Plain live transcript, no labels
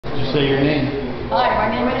say your name. Hi, my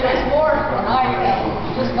name is Joyce Moore, and I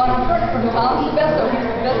just got a permit for New Holland Asbestos. He's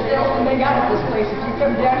the best salesman they got at this place. If you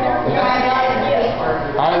come down here, you find out it is.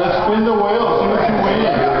 Alright, let's spin the wheel, see what you win.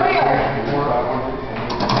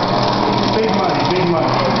 Big money, big money.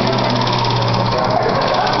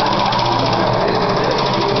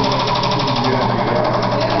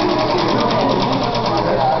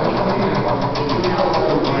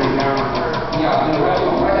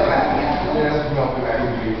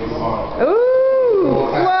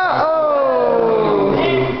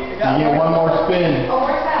 You get one more spin. One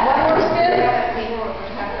more spin.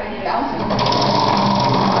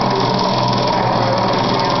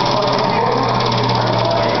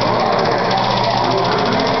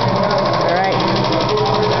 Alright.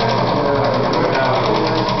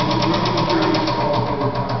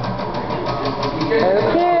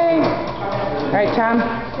 Okay. Alright, Tom.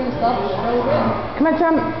 Come on,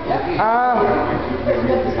 Tom.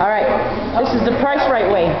 Alright. This is the Price Right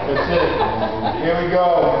way. That's it. Here we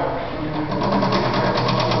go.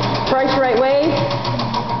 Price Right way.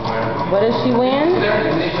 What does she win?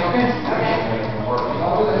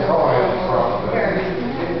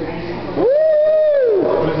 Woo!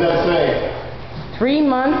 What does that say?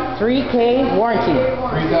 3-month, 3K warranty.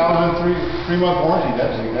 3-month warranty.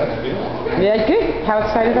 That's good. Yeah, good. How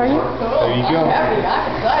excited are you? There you go. I'm happy.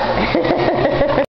 I'm excited.